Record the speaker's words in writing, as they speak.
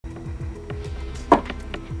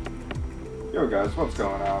Yo guys, what's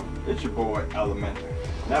going on? It's your boy Element,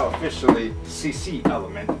 now officially CC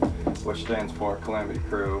Element, which stands for Calamity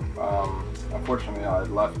Crew. Unfortunately, I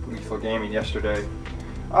left Lethal Gaming yesterday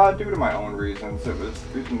due to my own reasons. It was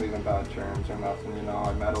recently in bad terms or nothing, you know.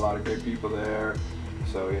 I met a lot of great people there,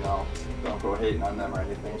 so you know, don't go hating on them or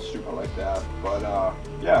anything stupid like that. But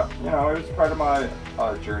yeah, you know, it was part of my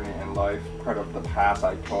journey in life, part of the path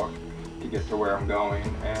I took to get to where I'm going,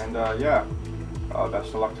 and yeah. Best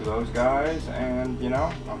of luck to those guys, and you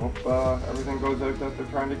know, I hope everything goes out that they're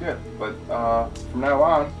trying to get. But from now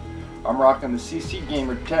on, I'm rocking the CC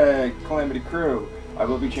gamer tag, Calamity Crew. I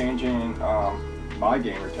will be changing my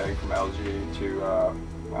gamer tag from LG to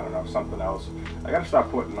I don't know, something else. I gotta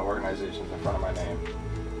stop putting the organizations in front of my name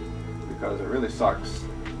because it really sucks.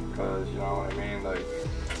 Because you know what I mean, like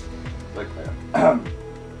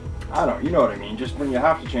I don't, you know what I mean. Just when you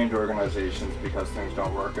have to change organizations because things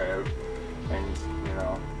don't work out. And, you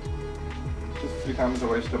know, it just becomes a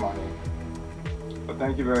waste of money. But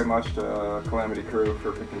thank you very much to Calamity Crew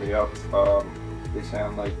for picking me up. They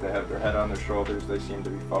sound like they have their head on their shoulders, they seem to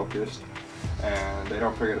be focused, and they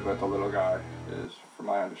don't forget about the little guy, is from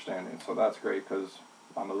my understanding. So that's great, because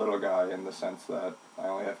I'm a little guy in the sense that I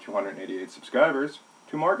only have 288 subscribers.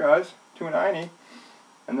 2 more guys, 290,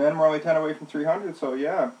 and then we're only 10 away from 300, so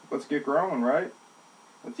yeah, let's get growing, right?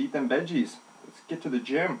 Let's eat them veggies. Let's get to the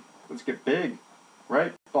gym. Let's get big,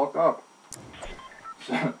 right? Bulk up.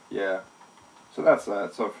 So, yeah. So that's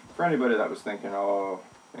that. So for anybody that was thinking, oh,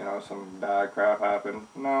 you know, some bad crap happened,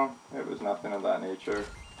 no, it was nothing of that nature.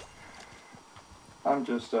 I'm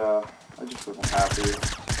just, I just wasn't happy.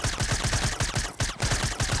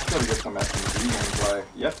 Gotta get some SMG gameplay.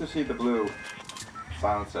 Yet to see the blue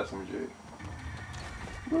silenced SMG.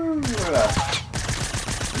 Woo, look at that.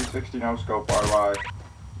 360 no scope RY.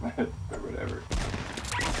 Or whatever.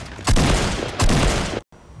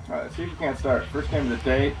 Alright, let's see if we can't start. First game of the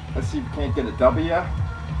day. Let's see if we can't get a W.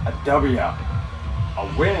 A W.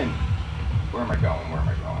 A win. Where am I going? Where am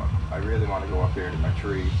I going? I really want to go up here to my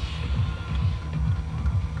tree.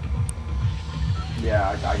 Yeah,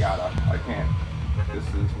 I gotta. I can't. This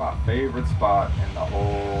is my favorite spot in the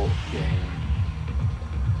whole game.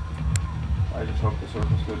 I just hope the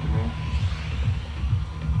circle's good to me.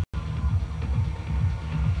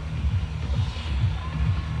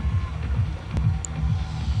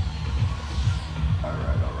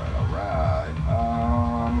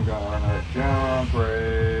 I'm gonna jump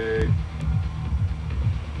right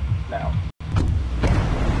now.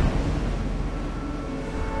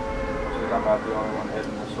 Looks like I'm not the only one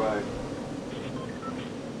heading this way.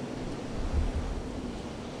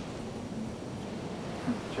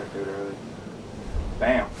 Checked it early.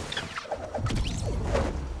 Bam!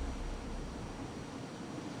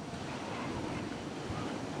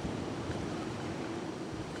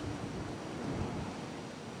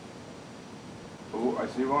 Oh, I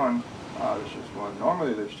see one. There's just one.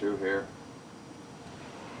 Normally there's 2 here.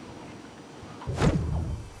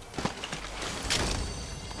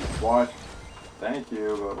 What? Thank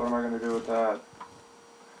you, but what am I going to do with that?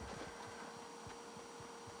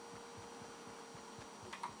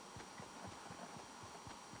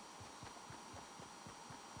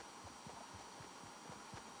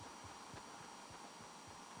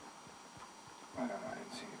 I don't know, I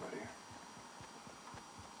didn't see anybody.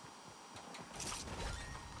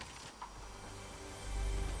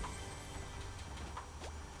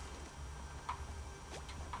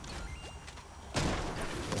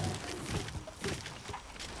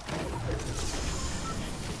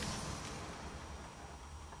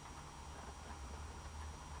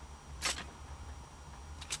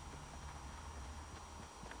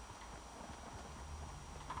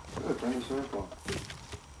 Good, bring the circle.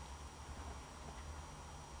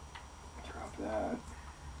 Drop that.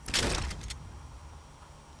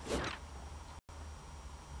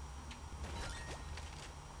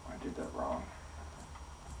 I did that wrong.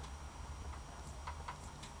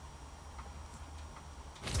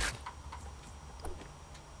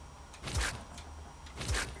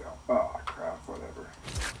 There we go. Oh crap, whatever.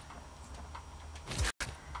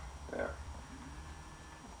 There.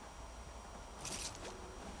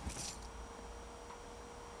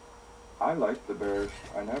 I like the bears.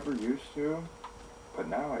 I never used to, but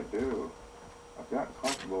now I do. I've gotten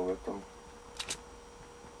comfortable with them.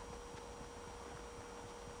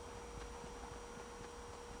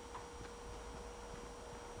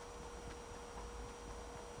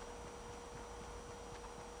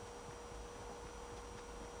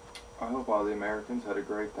 I hope all the Americans had a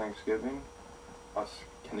great Thanksgiving. Us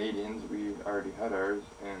Canadians, we already had ours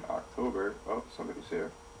in October. Oh, somebody's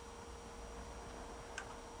here.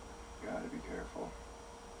 Gotta be careful.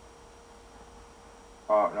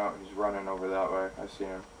 Oh, no, he's running over that way. I see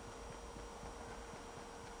him.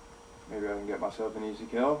 Maybe I can get myself an easy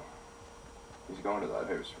kill. He's going to that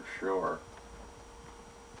house for sure.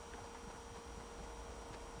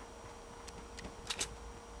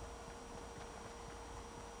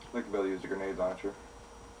 I think Bill used a grenade launcher.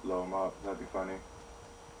 Blow him up. That'd be funny.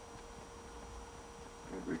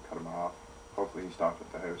 Maybe we cut him off. Hopefully he stopped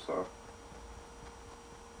at the house though.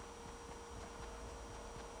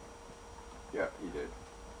 Yeah, he did.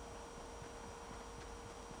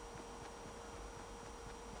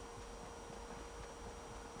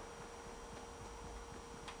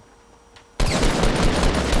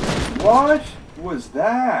 What was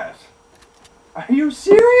that? Are you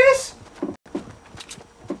serious?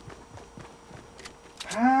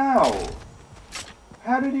 How?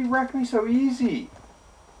 How did he wreck me so easy?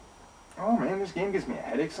 Oh man, this game gives me a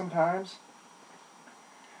headache sometimes.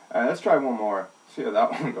 Alright, let's try one more. See how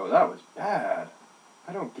that one goes. That was bad.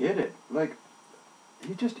 I don't get it. Like,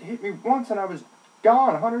 he just hit me once and I was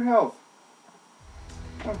gone, 100 health.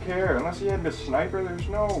 I don't care. Unless he had a sniper, there's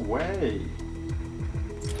no way.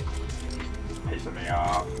 Pissing me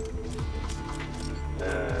off.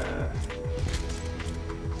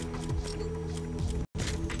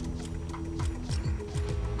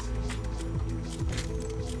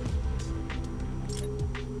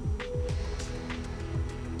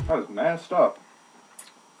 That was messed up.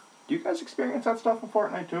 Do you guys experience that stuff in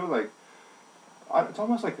Fortnite too? Like, it's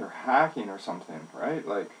almost like they're hacking or something, right?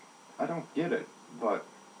 Like, I don't get it, but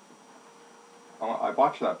I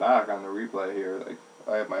watched that back on the replay here. Like,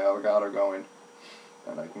 I have my Elgato going,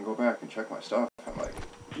 and I can go back and check my stuff. I'm like,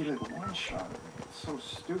 he did one shot at me. It's so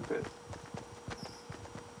stupid.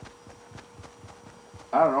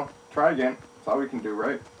 I don't know. Try again. That's all we can do,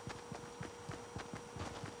 right?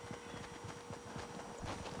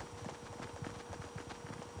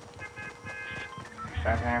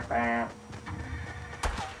 Bam, bam, bam.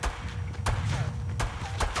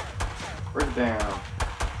 Break it down.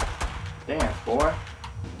 Dance, boy.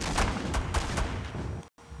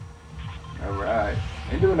 Alright.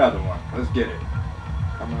 Into another one. Let's get it.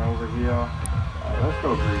 Coming over here. Alright, let's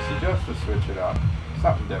go greasy just to switch it up.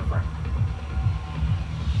 Something different.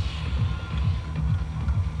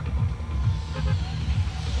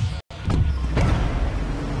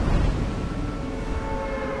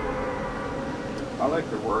 I like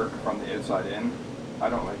to work from the outside in. I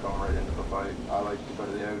don't like going right into the fight. I like to go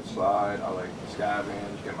to the outside. I like to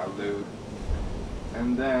scavenge, get my loot.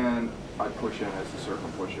 And then I push in as the circle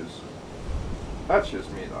pushes. That's just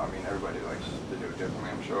me though. I mean, everybody likes to do it differently,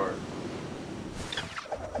 I'm sure.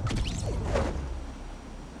 I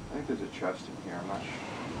think there's a chest in here. I'm not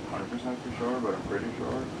 100% for sure, but I'm pretty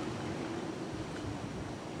sure.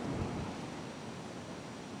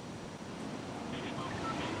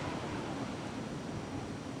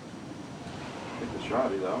 Take the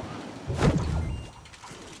shotty though.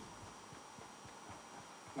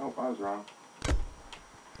 Nope, I was wrong.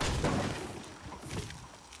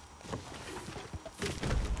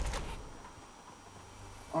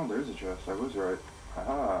 Oh, there's a chest. I was right.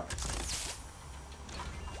 Haha.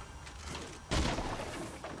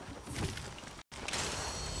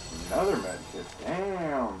 Another med kit.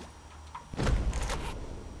 Damn.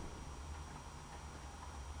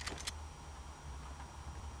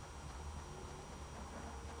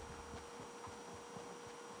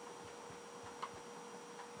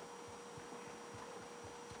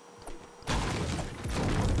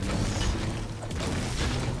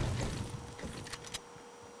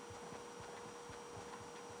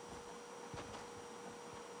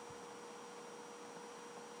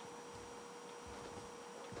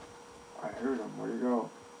 I heard him. Where'd he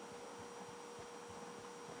go?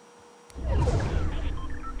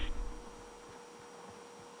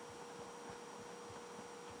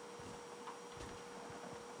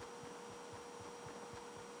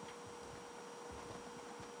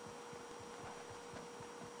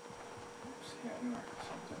 See, I knew I heard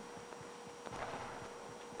something.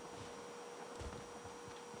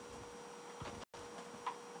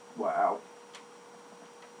 Wow.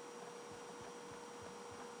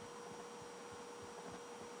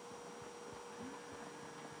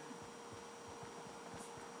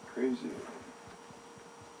 Crazy.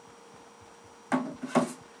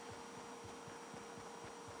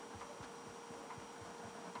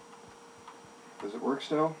 Does it work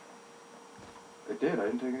still? It did. I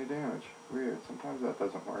didn't take any damage. Weird. Sometimes that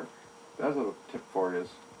doesn't work. That's a little tip for you.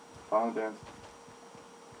 Follow down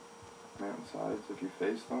mountain sides if you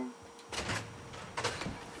face them.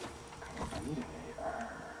 Come on, I need an AR.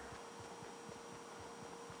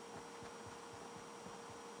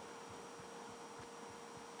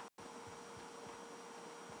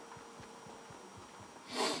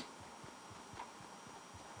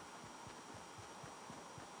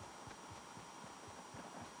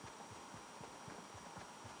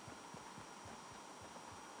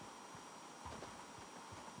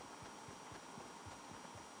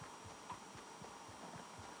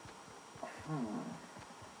 I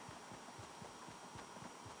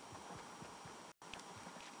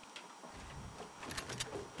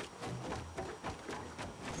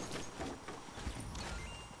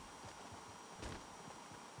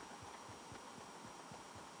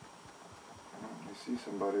see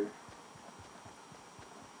somebody.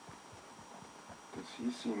 Does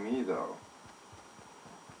he see me though?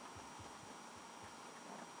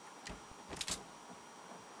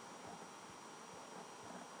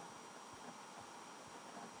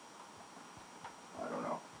 I don't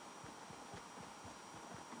know.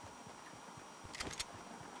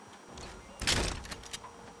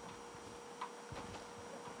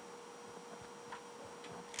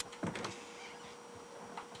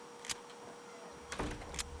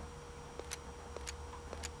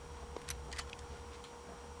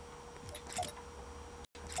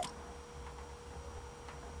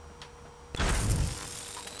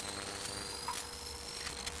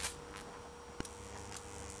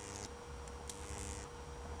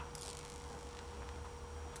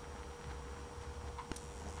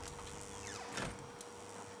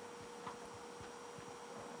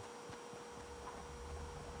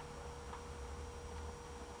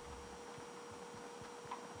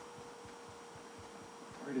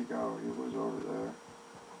 Where'd he go? He was over there.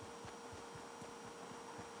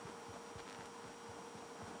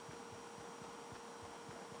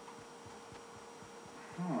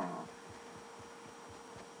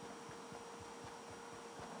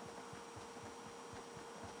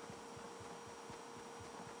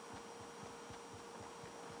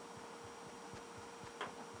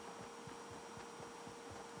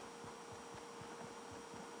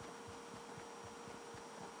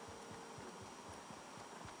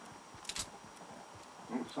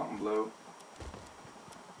 Ooh, something blew.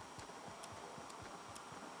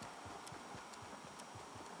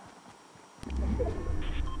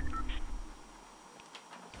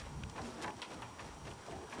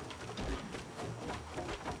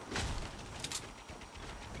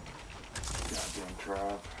 Goddamn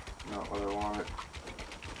trap. Not what I wanted.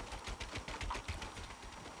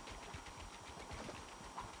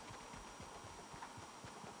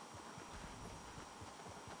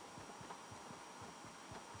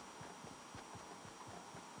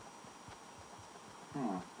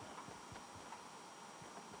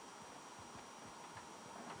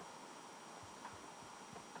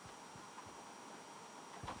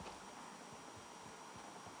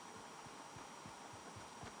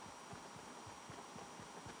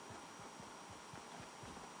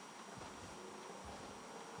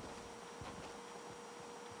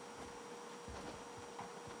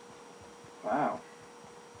 Wow.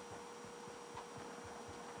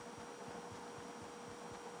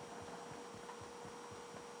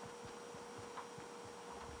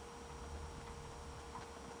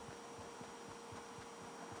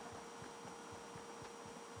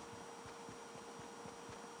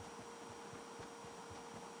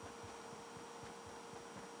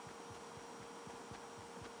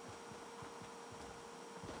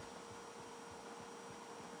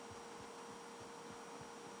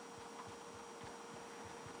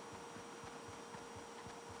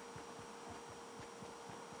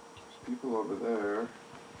 People over there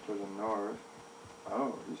to the north.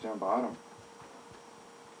 Oh, he's down bottom.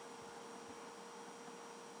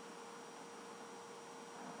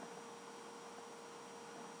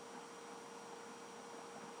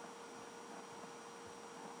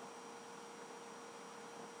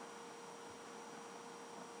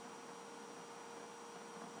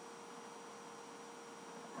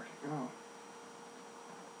 Where'd he go?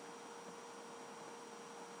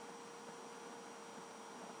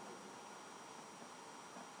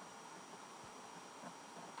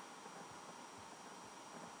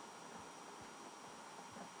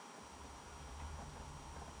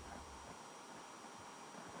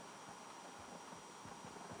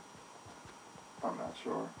 I'm not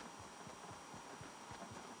sure.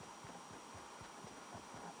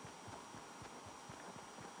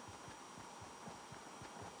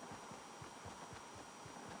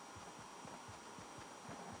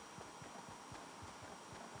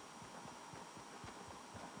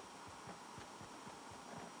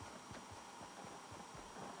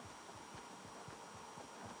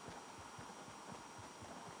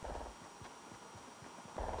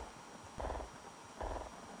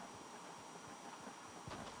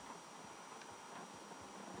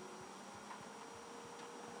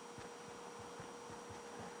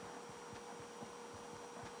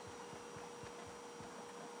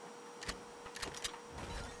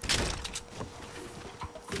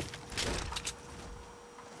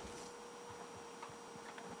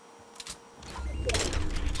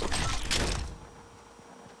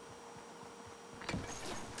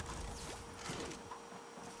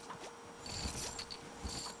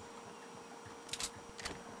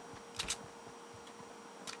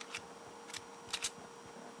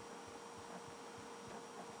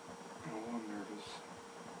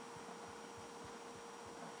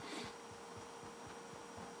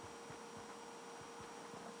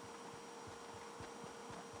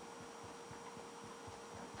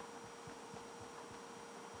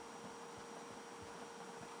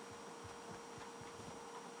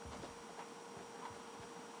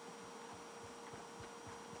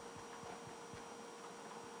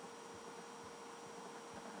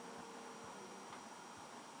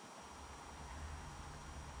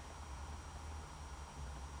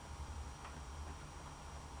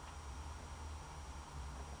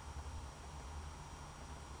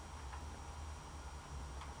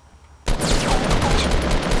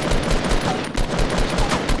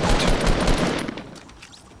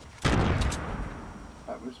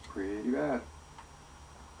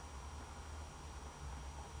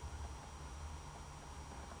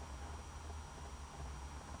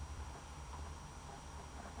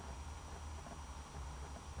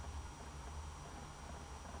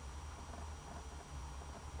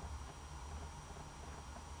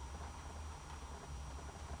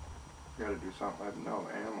 Gotta do something. I have no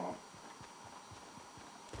ammo.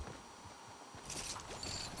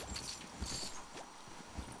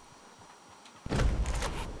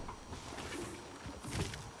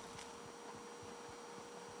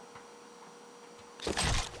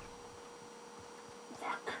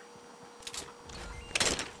 Fuck.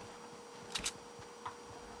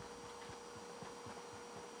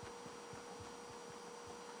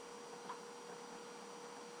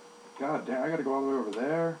 God damn, I gotta go all the way over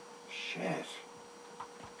there? Shit.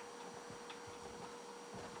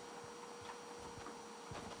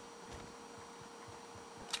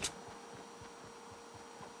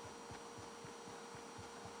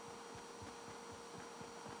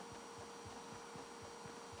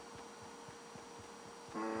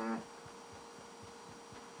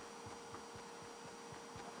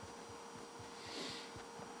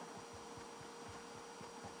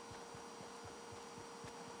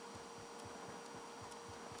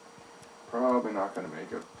 Probably not gonna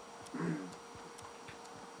make it.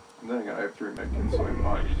 And then again, I have 3 medkits, so I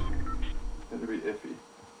might. It'll be iffy.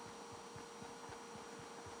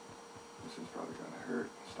 This is probably gonna hurt,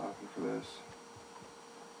 stopping for this.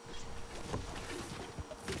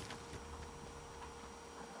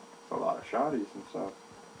 It's a lot of shotties and stuff.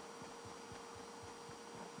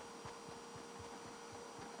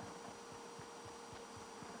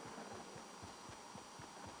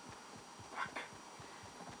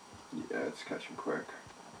 Yeah, it's catching quick.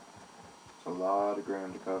 It's a lot of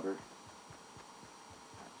ground to cover.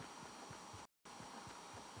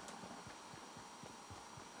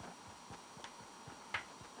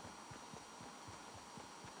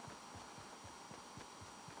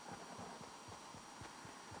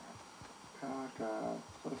 God,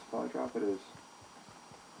 what a supply drop it is.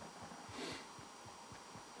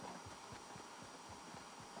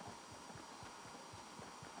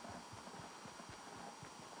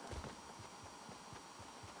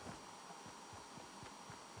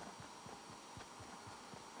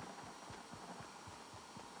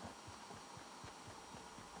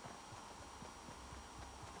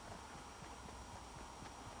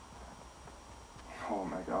 Oh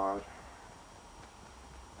my god.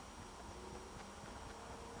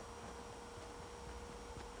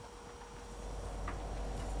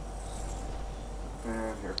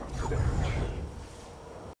 And here comes the damage.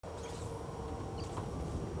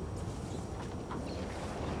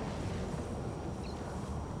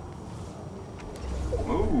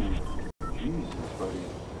 Move! Jesus, buddy.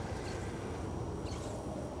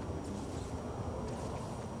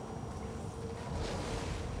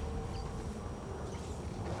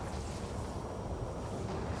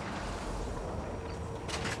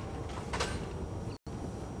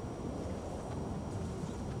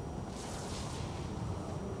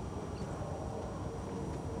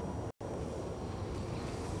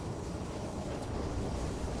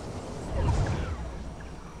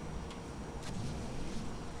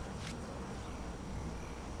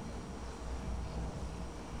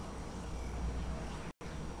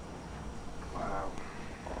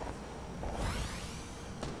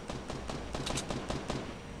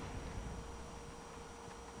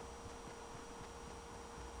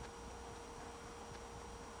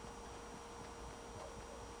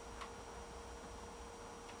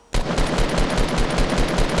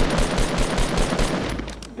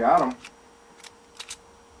 Got him.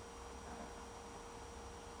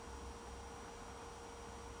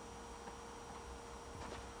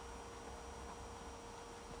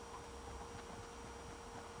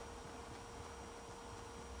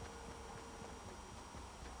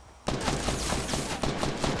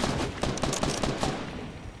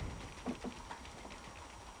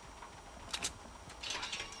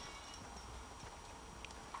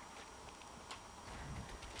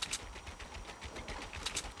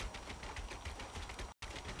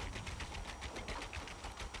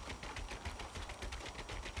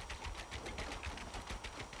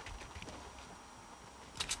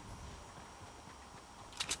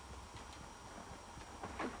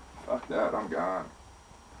 Fuck that, I'm gone.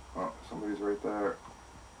 Oh, somebody's right there.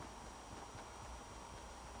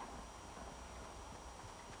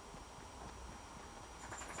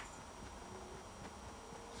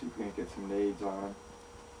 See if we can get some nades on him.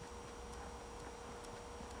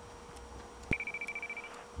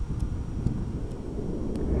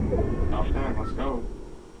 Top 10, let's go.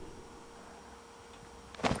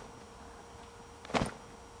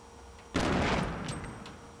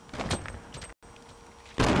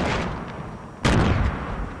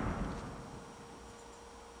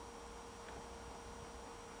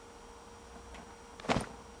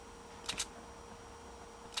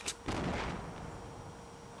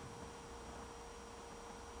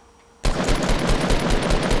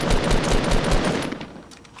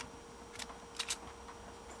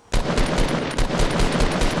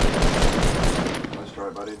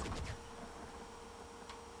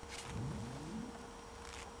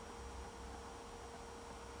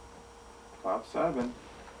 Top 7.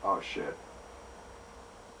 Oh shit.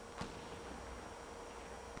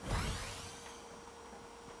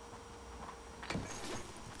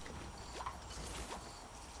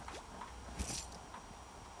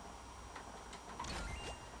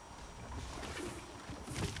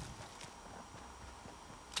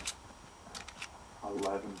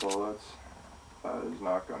 Bullets. That is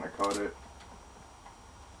not going to cut it.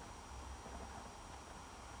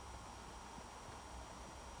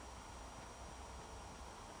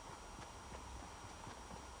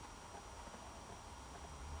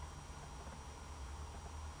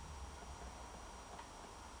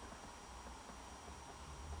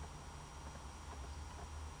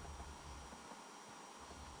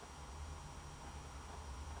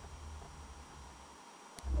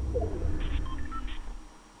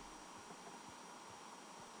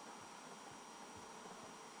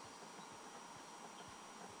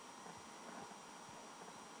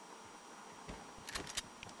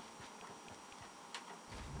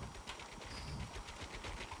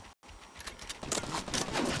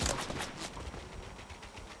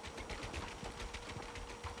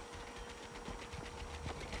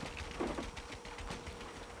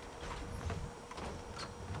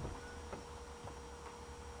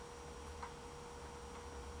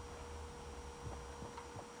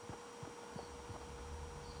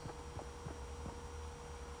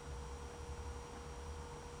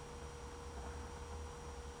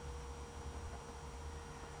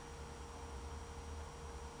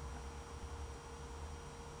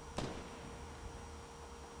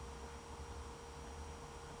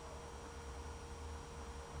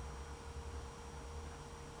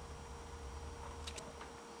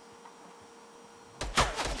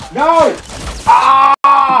 No!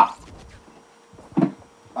 Ah!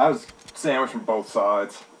 I was sandwiched from both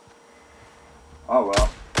sides. Oh well.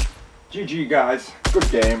 GG guys.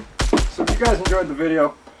 Good game. So if you guys enjoyed the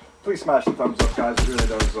video, please smash the thumbs up guys. It really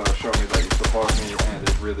does show me that you support me and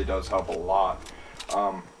it really does help a lot.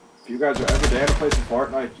 If you guys are ever down to play some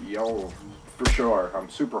FortNite, yo, for sure. I'm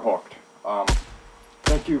super hooked.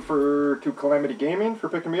 Thank you to Calamity Gaming for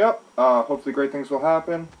picking me up. Hopefully great things will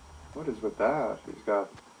happen. What is with that? He's got...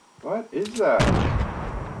 What is that?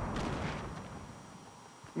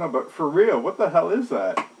 No, but for real, what the hell is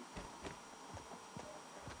that?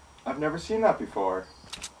 I've never seen that before.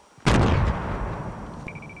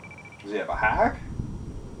 Does he have a hack?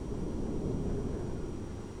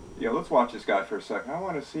 Yo, let's watch this guy for a second. I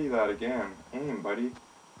want to see that again. Aim, buddy.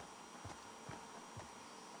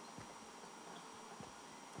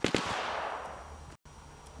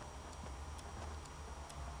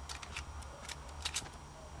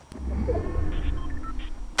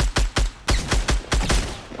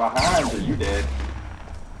 Behind, or you dead.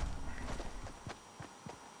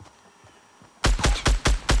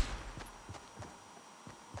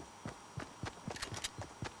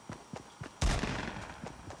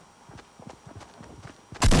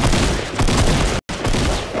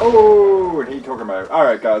 Oh, and he took him out.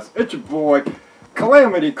 Alright guys, it's your boy,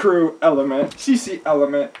 Calamity Crew Element, CC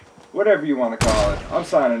Element, whatever you want to call it. I'm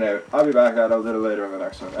signing out. I'll be back at it a little later in the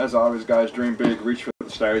next one. As always guys, dream big, reach for the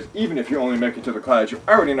stars. Even if you only make it to the clouds, you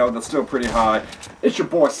already know that's still pretty high. It's your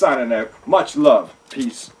boy signing out. Much love.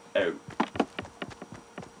 Peace out.